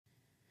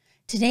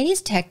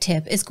Today's tech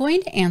tip is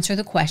going to answer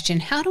the question,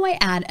 how do I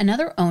add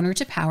another owner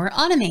to Power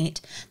Automate?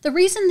 The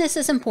reason this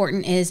is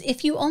important is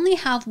if you only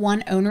have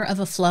one owner of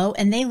a flow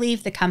and they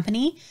leave the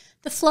company,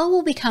 the flow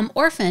will become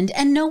orphaned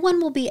and no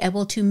one will be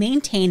able to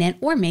maintain it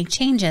or make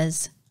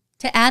changes.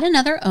 To add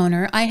another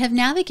owner, I have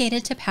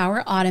navigated to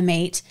Power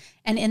Automate,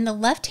 and in the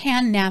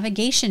left-hand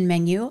navigation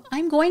menu,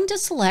 I'm going to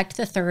select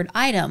the third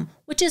item,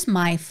 which is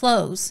My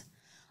Flows.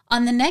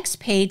 On the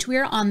next page, we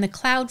are on the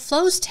Cloud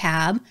Flows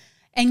tab,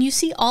 and you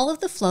see all of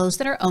the flows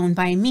that are owned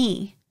by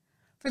me.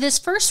 For this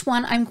first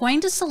one, I'm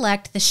going to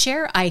select the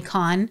share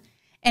icon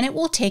and it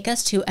will take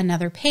us to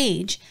another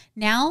page.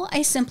 Now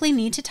I simply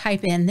need to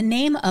type in the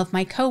name of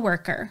my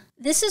coworker.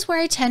 This is where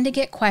I tend to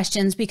get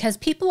questions because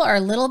people are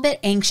a little bit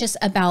anxious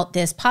about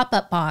this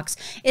pop-up box.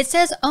 It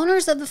says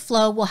owners of the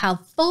flow will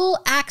have full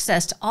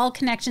access to all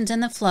connections in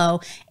the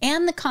flow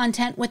and the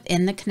content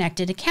within the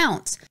connected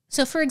accounts.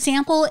 So for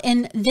example,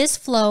 in this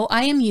flow,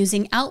 I am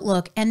using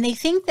Outlook, and they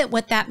think that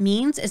what that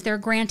means is they're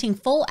granting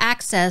full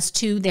access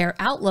to their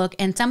Outlook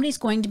and somebody's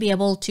going to be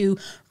able to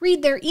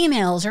read their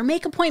emails or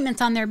make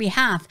appointments on their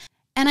behalf.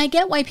 And I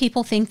get why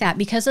people think that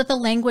because of the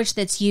language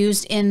that's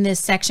used in this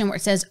section where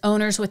it says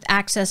owners with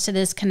access to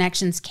this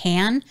connections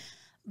can.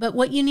 But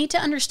what you need to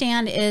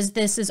understand is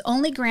this is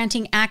only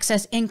granting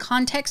access in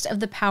context of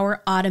the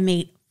Power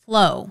Automate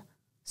flow.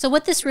 So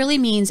what this really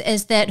means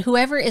is that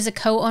whoever is a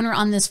co-owner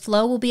on this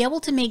flow will be able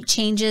to make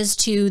changes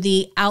to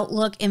the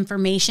Outlook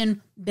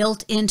information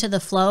built into the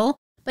flow,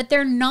 but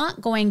they're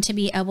not going to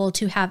be able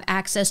to have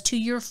access to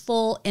your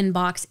full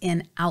inbox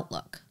in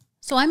Outlook.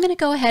 So I'm going to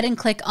go ahead and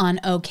click on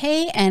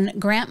OK and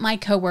grant my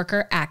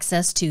coworker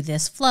access to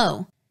this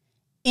flow.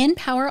 In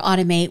Power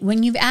Automate,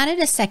 when you've added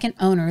a second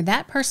owner,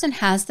 that person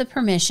has the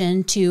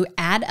permission to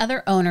add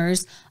other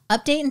owners,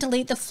 update and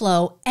delete the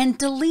flow, and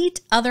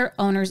delete other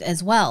owners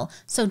as well.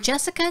 So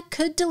Jessica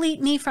could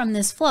delete me from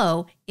this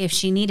flow if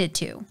she needed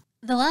to.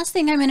 The last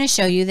thing I'm going to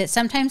show you that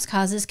sometimes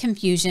causes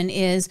confusion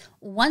is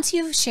once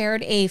you've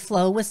shared a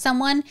flow with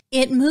someone,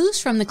 it moves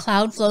from the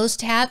Cloud Flows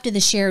tab to the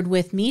Shared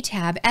With Me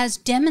tab as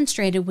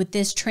demonstrated with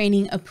this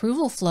training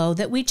approval flow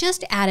that we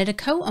just added a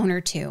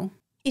co-owner to.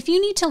 If you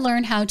need to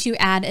learn how to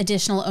add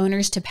additional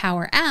owners to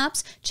Power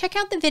Apps, check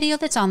out the video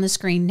that's on the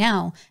screen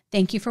now.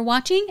 Thank you for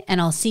watching, and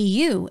I'll see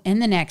you in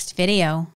the next video.